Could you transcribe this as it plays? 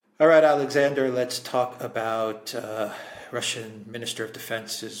All right, Alexander, let's talk about Russian Minister of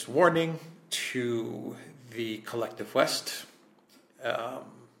Defense's warning to the collective West um,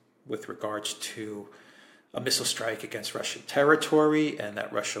 with regards to a missile strike against Russian territory, and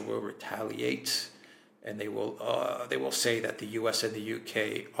that Russia will retaliate, and they will say that the U.S. and the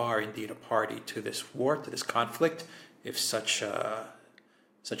U.K. are indeed a party to this war, to this conflict, if such a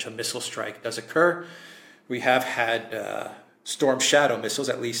missile strike does occur. We have had Storm Shadow missiles,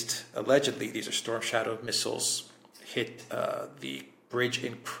 at least allegedly, these are Storm Shadow missiles, hit the bridge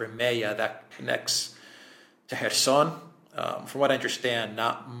in Crimea that connects to Kherson. From what I understand,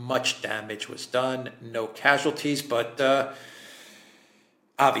 not much damage was done, no casualties, but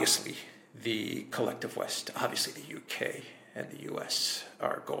obviously the collective West, obviously the UK and the US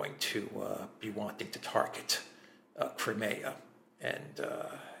are going to be wanting to target Crimea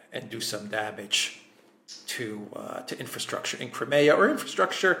and do some damage to infrastructure in Crimea or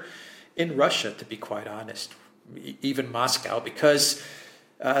infrastructure in Russia, to be quite honest, even Moscow, because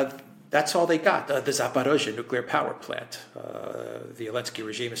that's all they got. The Zaporozhye nuclear power plant. The Zelensky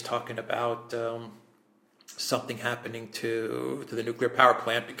regime is talking about something happening to the nuclear power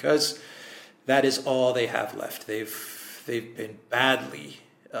plant because that is all they have left. They've been badly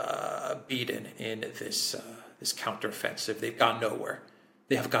beaten in this counteroffensive. They've gone nowhere.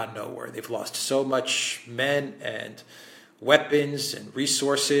 They have gone nowhere. They've lost so much men and weapons and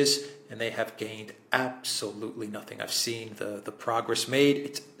resources, and they have gained absolutely nothing. I've seen the progress made.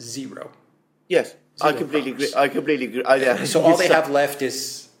 It's zero. Yes, Zero I completely progress. agree. I completely agree. So all they have left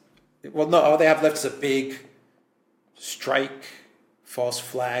is, all they have left is a big strike, false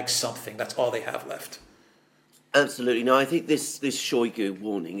flag, something. That's all they have left. Absolutely. Now, I think this Shoigu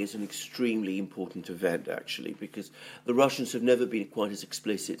warning is an extremely important event, actually, because the Russians have never been quite as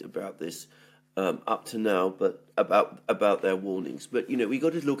explicit about this up to now, but about their warnings. But, we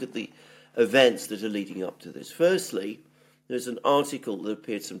got to look at the events that are leading up to this. Firstly, there's an article that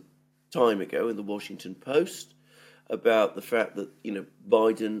appeared some time ago in the Washington Post about the fact that,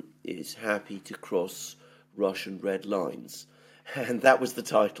 Biden is happy to cross Russian red lines. And that was the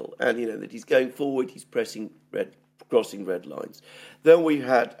title. And, that he's going forward, he's crossing red lines. Then we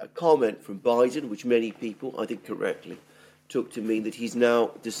had a comment from Biden, which many people, I think correctly, took to mean that he's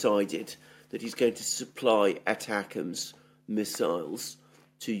now decided that he's going to supply ATACMS missiles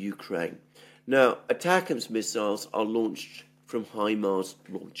to Ukraine. Now, ATACMS missiles are launched from HIMARS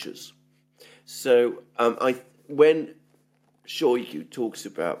launchers. So when Shoigu talks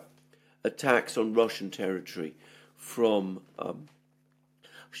about attacks on Russian territory from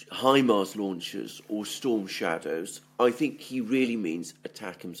HIMARS launchers or Storm Shadows, I think he really means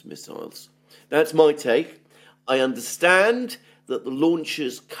ATACMS missiles. That's my take. I understand that the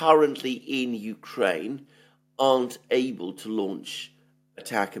launchers currently in Ukraine aren't able to launch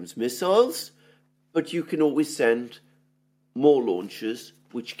ATACMS missiles, but you can always send more launchers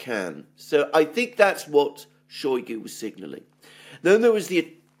which can. So I think that's what Shoigu was signalling. Then there was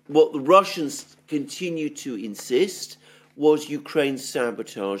what the Russians continue to insist was Ukraine's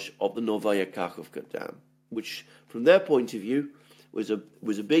sabotage of the Novaya Kakhovka Dam, which, from their point of view, was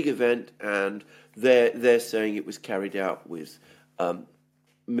a big event, and they're saying it was carried out with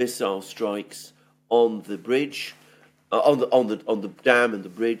missile strikes on the bridge, on the dam and the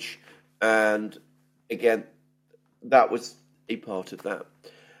bridge, and again, that was a part of that.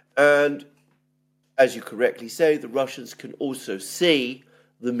 And as you correctly say, the Russians can also see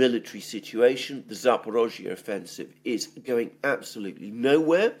the military situation. The Zaporozhye offensive is going absolutely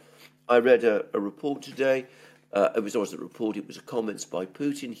nowhere. I read a report today. It was not a report, it was a comments by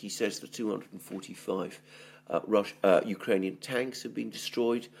Putin. He says the 245 Ukrainian tanks have been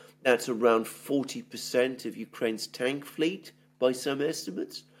destroyed. That's around 40% of Ukraine's tank fleet by some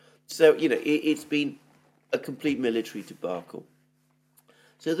estimates. So, it's been a complete military debacle.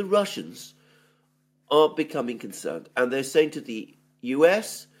 So the Russians are becoming concerned, and they're saying to the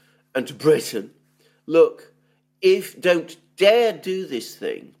US and to Britain, look, don't dare do this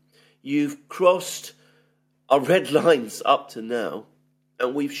thing. You've crossed our red lines up to now,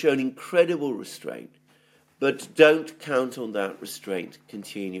 and we've shown incredible restraint, but don't count on that restraint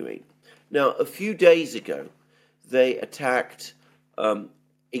continuing. Now, a few days ago, they attacked a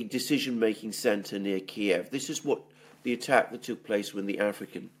decision-making center near Kiev. This is what the attack that took place when the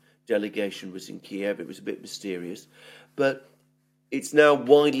African delegation was in Kiev. It was a bit mysterious, but it's now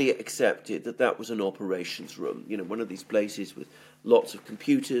widely accepted that that was an operations room, one of these places with lots of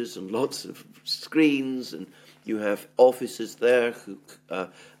computers and lots of screens, and you have officers there who,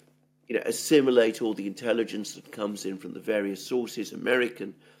 assimilate all the intelligence that comes in from the various sources,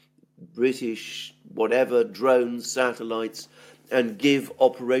 American, British, whatever, drones, satellites, and give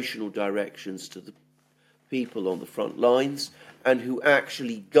operational directions to the people on the front lines, and who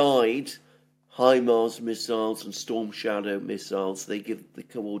actually guide HIMARS missiles and Storm Shadow missiles. They give the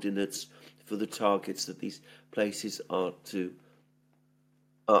coordinates for the targets that these places are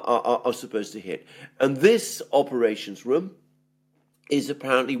supposed to hit. And this operations room is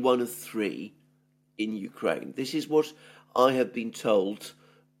apparently one of 3 in Ukraine. This is what I have been told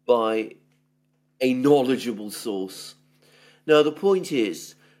by a knowledgeable source. Now, the point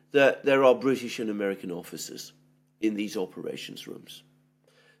is that there are British and American officers in these operations rooms.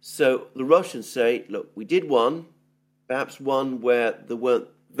 So the Russians say, look, we did one, perhaps one where there weren't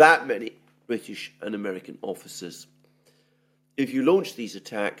that many British and American officers. If you launch these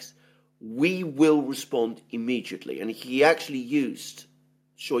attacks, we will respond immediately. And he actually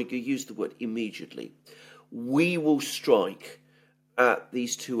Shoigu used the word immediately. We will strike at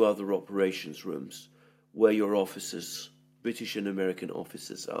these 2 other operations rooms where your officers, British and American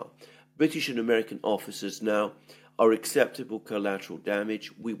officers, are. British and American officers now are acceptable collateral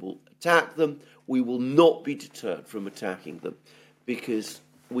damage. We will attack them. We will not be deterred from attacking them because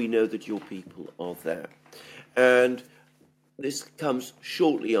we know that your people are there. And this comes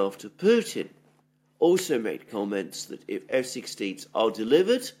shortly after Putin also made comments that if F-16s are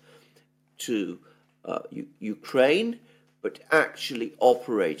delivered to Ukraine, but actually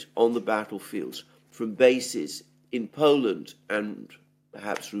operate on the battlefields from bases in Poland and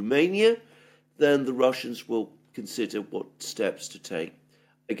perhaps Romania, then the Russians will consider what steps to take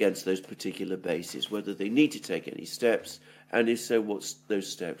against those particular bases, whether they need to take any steps, and if so, what those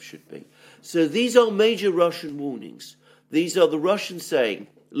steps should be. So these are major Russian warnings. These are the Russians saying,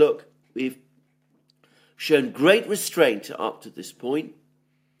 look, we've shown great restraint up to this point.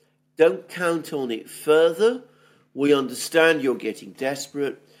 Don't count on it further. We understand you're getting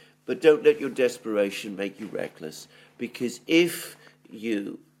desperate, but don't let your desperation make you reckless. Because if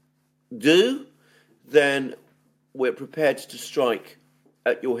you do, then we're prepared to strike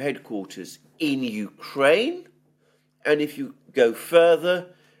at your headquarters in Ukraine. And if you go further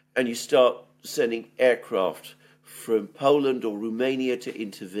and you start sending aircraft from Poland or Romania to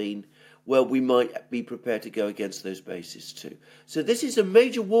intervene, well, we might be prepared to go against those bases too. So this is a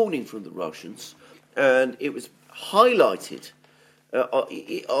major warning from the Russians, and it was highlighted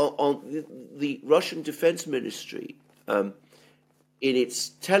on the Russian Defense Ministry in its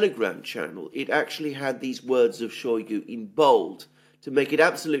Telegram channel. It actually had these words of Shoigu in bold to make it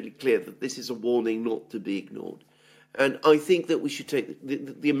absolutely clear that this is a warning not to be ignored. And I think that we should take,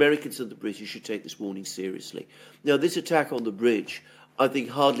 the Americans and the British should take this warning seriously. Now, this attack on the bridge, I think,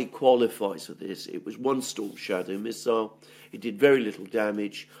 hardly qualifies for this. It was one Storm Shadow missile. It did very little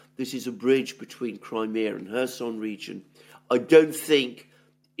damage. This is a bridge between Crimea and Kherson region. I think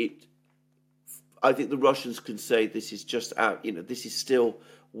the Russians can say this is just out, this is still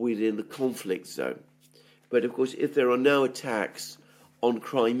within the conflict zone. But of course, if there are now attacks on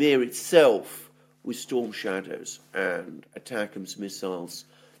Crimea itself with Storm Shadows and ATACMS missiles,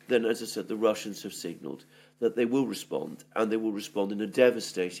 then, as I said, the Russians have signalled that they will respond, and they will respond in a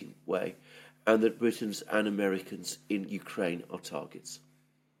devastating way, and that Britons and Americans in Ukraine are targets.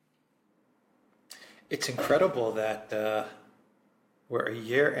 It's incredible that we're a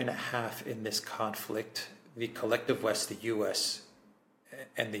year and a half in this conflict. The collective West, the US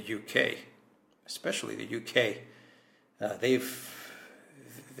and the UK, especially the UK, they've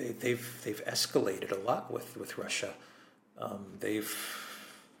escalated a lot with Russia.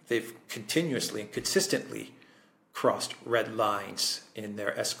 They've continuously and consistently crossed red lines in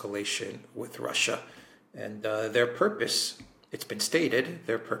their escalation with Russia, and their purpose, it's been stated,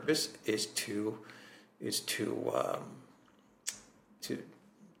 their purpose is to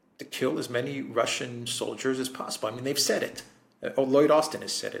kill as many Russian soldiers as possible. I mean, they've said it. Lloyd Austin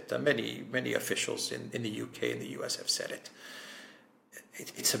has said it. Many officials in the UK and the US have said it.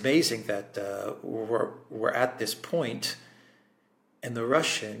 It's amazing that we're at this point, and the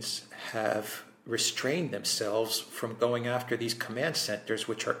Russians have restrained themselves from going after these command centers,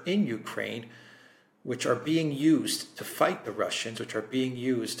 which are in Ukraine, which are being used to fight the Russians, which are being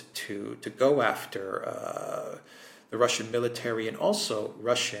used to go after the Russian military and also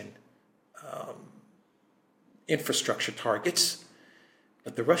Russian infrastructure targets.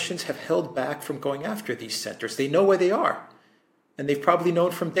 But the Russians have held back from going after these centers. They know where they are, and they've probably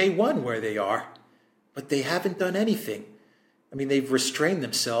known from day one where they are, but they haven't done anything. I mean, they've restrained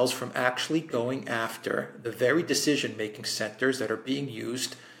themselves from actually going after the very decision-making centers that are being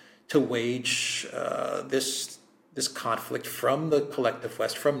used to wage this conflict from the collective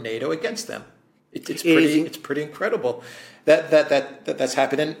West, from NATO, against them. It's pretty incredible that's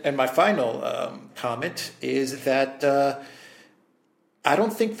happened. And my final comment is that I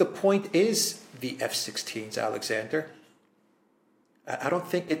don't think the point is the F-16s, Alexander. I don't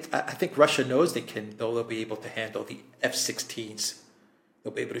think it. I think Russia knows they'll be able to handle the F-16s.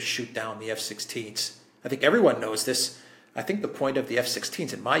 They'll be able to shoot down the F-16s. I think everyone knows this. I think the point of the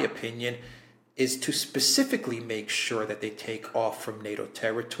F-16s, in my opinion, is to specifically make sure that they take off from NATO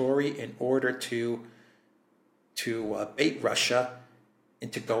territory in order to bait Russia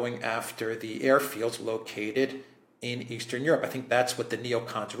into going after the airfields located in Eastern Europe. I think that's what the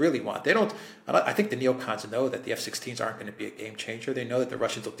neocons really want. I think the neocons know that the F-16s aren't going to be a game changer. They know that the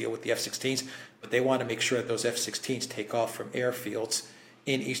Russians will deal with the F-16s, but they want to make sure that those F-16s take off from airfields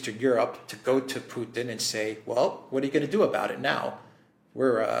in Eastern Europe to go to Putin and say, well, what are you going to do about it now? We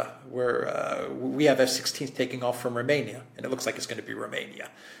have F-16s taking off from Romania, and it looks like it's going to be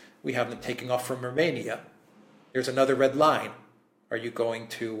Romania. We have them taking off from Romania. There's another red line. Are you going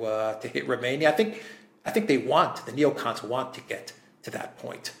to hit Romania? I think the neocons want to get to that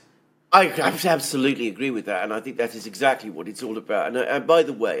point. I absolutely agree with that, and I think that is exactly what it's all about. And by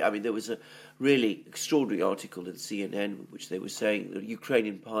the way, I mean, there was a really extraordinary article in CNN in which they were saying that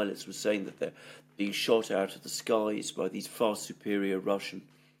Ukrainian pilots were saying that they're being shot out of the skies by these far superior Russian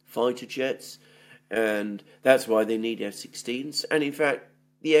fighter jets, and that's why they need F-16s. And in fact,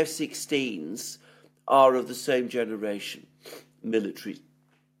 the F-16s are of the same generation,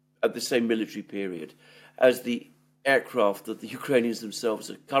 at the same military period as the aircraft that the Ukrainians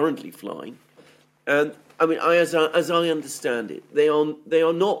themselves are currently flying. And I mean, as I understand it, they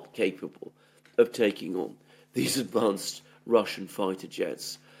are not capable of taking on these advanced Russian fighter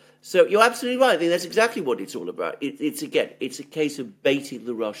jets. So you're absolutely right. I think that's exactly what it's all about. It's a case of baiting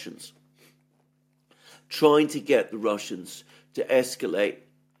the Russians, trying to get the Russians to escalate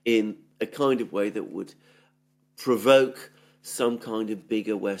in a kind of way that would provoke some kind of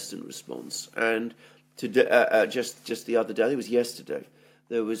bigger Western response. And just the other day, it was yesterday,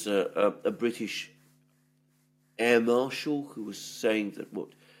 there was a British air marshal who was saying that what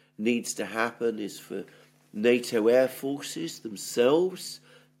needs to happen is for NATO air forces themselves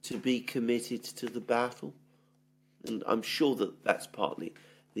to be committed to the battle. And I'm sure that that's partly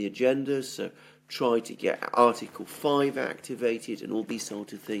the agenda, so try to get Article 5 activated and all these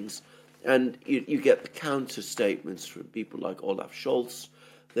sort of things. And you get the counter statements from people like Olaf Scholz.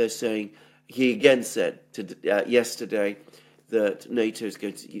 They're saying, he again said yesterday that NATO is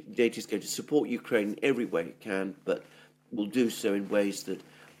going to support Ukraine in every way it can, but will do so in ways that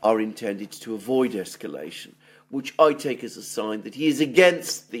are intended to avoid escalation, which I take as a sign that he is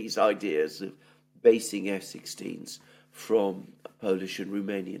against these ideas of basing F-16s from Polish and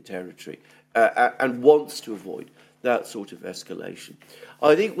Romanian territory and wants to avoid that sort of escalation.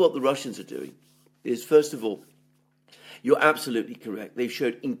 I think what the Russians are doing is, first of all, you're absolutely correct. They've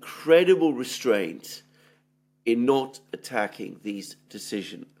showed incredible restraint in not attacking these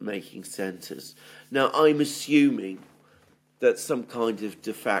decision-making centres. Now, I'm assuming that some kind of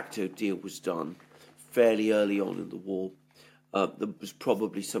de facto deal was done fairly early on in the war. There was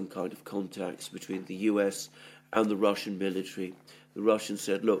probably some kind of contacts between the US and the Russian military. The Russians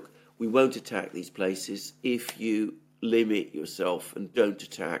said, look, we won't attack these places if you limit yourself and don't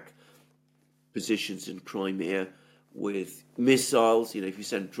attack positions in Crimea with missiles. You know, if you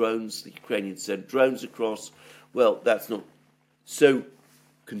send drones, the Ukrainians send drones across, well, that's not so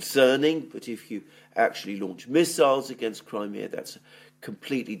concerning. But if you actually launch missiles against Crimea, that's a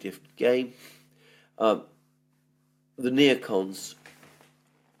completely different game. The neocons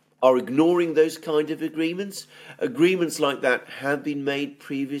are ignoring those kind of agreements. Agreements like that have been made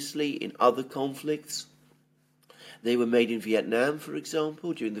previously in other conflicts. They were made in Vietnam, for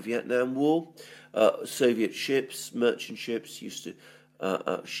example, during the Vietnam War. Soviet ships, merchant ships, used to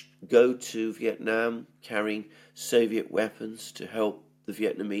go to Vietnam carrying Soviet weapons to help the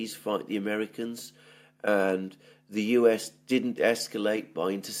Vietnamese fight the Americans. And the US didn't escalate by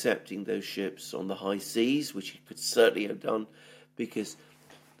intercepting those ships on the high seas, which it could certainly have done, because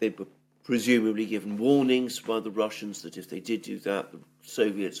they were presumably given warnings by the Russians that if they did do that, the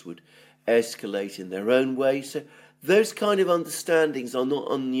Soviets would escalate in their own way. So those kind of understandings are not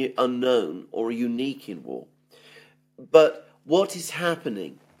unknown or unique in war. But what is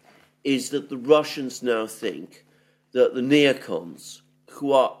happening is that the Russians now think that the neocons,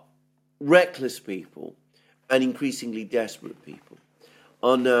 who are reckless people and increasingly desperate people,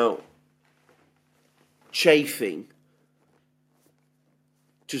 are now chafing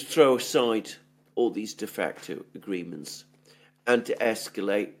to throw aside all these de facto agreements and to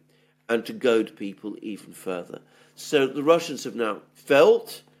escalate and to goad people even further. So the Russians have now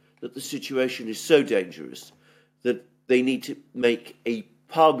felt that the situation is so dangerous that they need to make a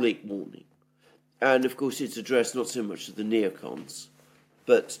public warning. And of course it's addressed not so much to the neocons,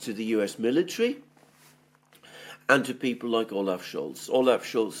 but to the US military and to people like Olaf Scholz. Olaf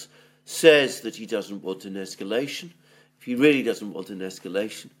Scholz says that he doesn't want an escalation. If he really doesn't want an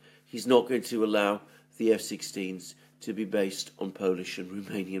escalation, he's not going to allow the F-16s to be based on Polish and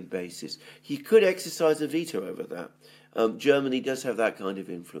Romanian bases. He could exercise a veto over that. Germany does have that kind of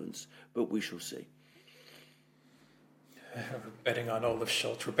influence, but we shall see. We're betting on Olaf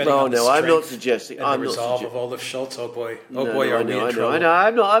Scholz. We're betting on the I'm not strength suggesting. and the resolve of Olaf Scholz. Oh boy, are we in trouble?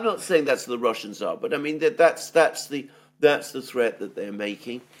 I'm not saying that's the Russians are, but I mean that's the threat that they're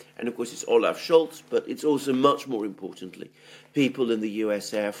making. And of course, it's Olaf Scholz, but it's also much more importantly, people in the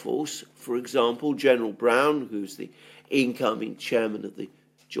U.S. Air Force. For example, General Brown, who's the incoming chairman of the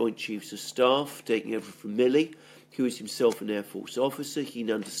Joint Chiefs of Staff, taking over from Milley, who is himself an Air Force officer.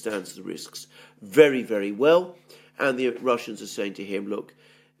 He understands the risks very, very well. And the Russians are saying to him, look,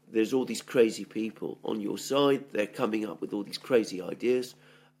 there's all these crazy people on your side. They're coming up with all these crazy ideas.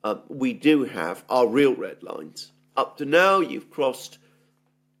 We do have our real red lines. Up to now, you've crossed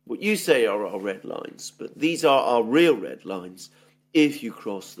what you say are our red lines, but these are our real red lines. If you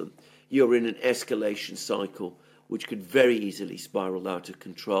cross them, you're in an escalation cycle which could very easily spiral out of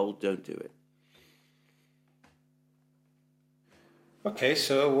control. Don't do it. Okay,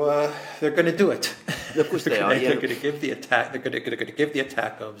 so they're going to do it. Of course they are. They're going to give the attack. They're going to give the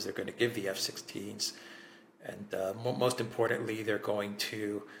ATACMS. They're going to give the F-16s, and most importantly, they're going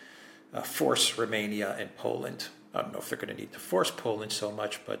to force Romania and Poland. I don't know if they're going to need to force Poland so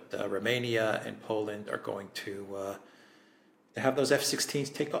much, but Romania and Poland are going to have those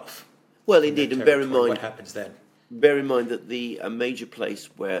F-16s take off. Well, indeed, and bear in mind what happens then. Bear in mind that the major place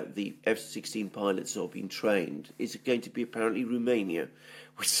where the F-16 pilots are being trained is going to be apparently Romania,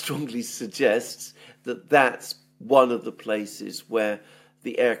 which strongly suggests that that's one of the places where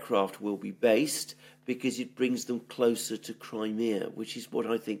the aircraft will be based, because it brings them closer to Crimea, which is what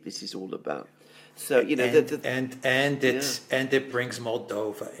I think this is all about. So and it brings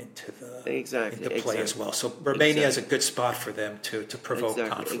Moldova into play as well. So Romania is a good spot for them to provoke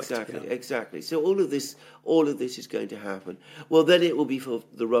conflict. Exactly. So all of this is going to happen. Well, then it will be for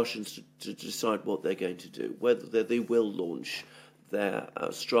the Russians to decide what they're going to do, whether they will launch their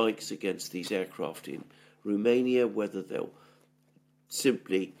strikes against these aircraft in Romania, whether they'll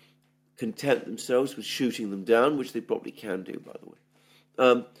simply content themselves with shooting them down, which they probably can do, by the way.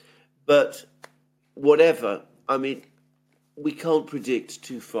 But whatever, I mean, we can't predict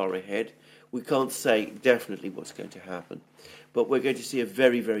too far ahead. We can't say definitely what's going to happen. But we're going to see a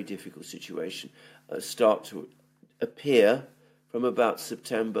very, very difficult situation start to appear from about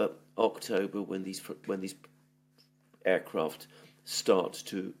September, October, when these aircraft start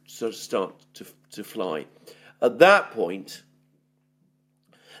to fly. At that point,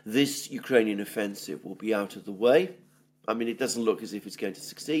 this Ukrainian offensive will be out of the way. I mean, it doesn't look as if it's going to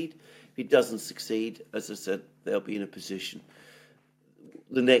succeed. If it doesn't succeed, as I said, they'll be in a position.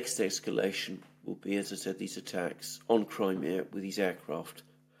 The next escalation will be, as I said, these attacks on Crimea with these aircraft,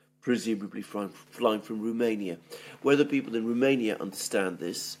 presumably flying from Romania. Whether people in Romania understand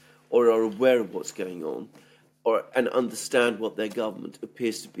this or are aware of what's going on, and understand what their government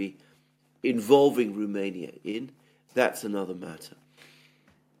appears to be involving Romania in, that's another matter.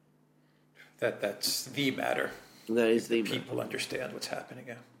 That's the matter. That is the people matter. Understand what's happening.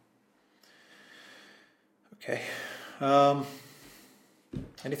 Yeah. Okay.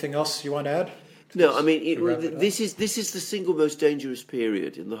 Anything else you want to add? No, I mean this is the single most dangerous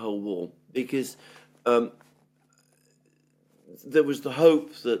period in the whole war, because there was the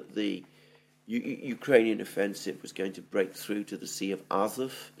hope that the Ukrainian offensive was going to break through to the Sea of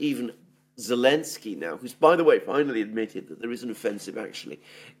Azov. Even Zelensky now, who's, by the way, finally admitted that there is an offensive actually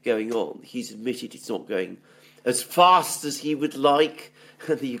going on. He's admitted it's not going as fast as he would like.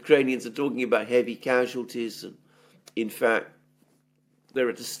 And the Ukrainians are talking about heavy casualties. And in fact, they're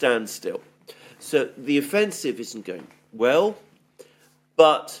at a standstill. So the offensive isn't going well.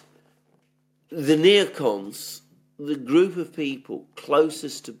 But the neocons, the group of people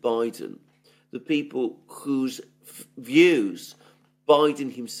closest to Biden, the people whose views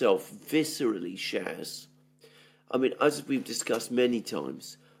Biden himself viscerally shares. I mean, as we've discussed many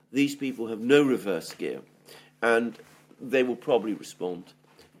times, these people have no reverse gear, and they will probably respond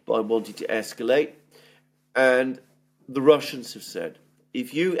by wanting to escalate. And the Russians have said,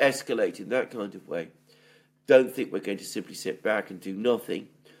 if you escalate in that kind of way, don't think we're going to simply sit back and do nothing.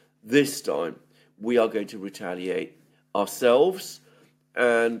 This time, we are going to retaliate ourselves,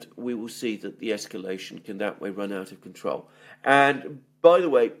 and we will see that the escalation can that way run out of control. And, by the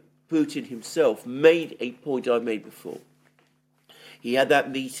way, Putin himself made a point I made before. He had that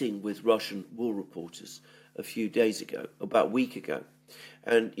meeting with Russian war reporters a few days ago, about a week ago,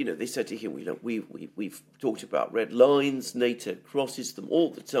 And, they said to him, we've talked about red lines, NATO crosses them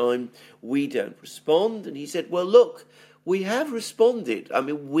all the time, we don't respond. And he said, well, look, we have responded. I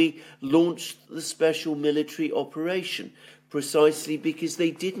mean, we launched the special military operation precisely because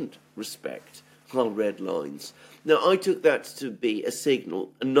they didn't respect our red lines. Now, I took that to be a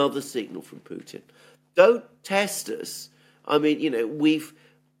signal, another signal from Putin. Don't test us. I mean, we've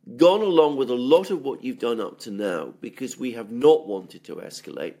gone along with a lot of what you've done up to now because we have not wanted to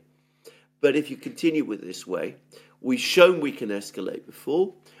escalate. But if you continue with this way, we've shown we can escalate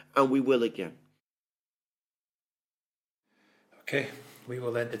before, and we will again. Okay, we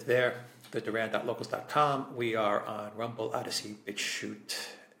will end it there. TheDuran.locals.com. We are on Rumble, Odyssey, BitChute,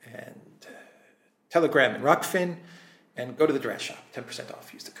 and Telegram and Rockfin. And go to the Duran Shop. 10%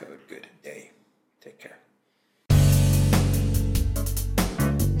 off. Use the code GOODDAY. Take care.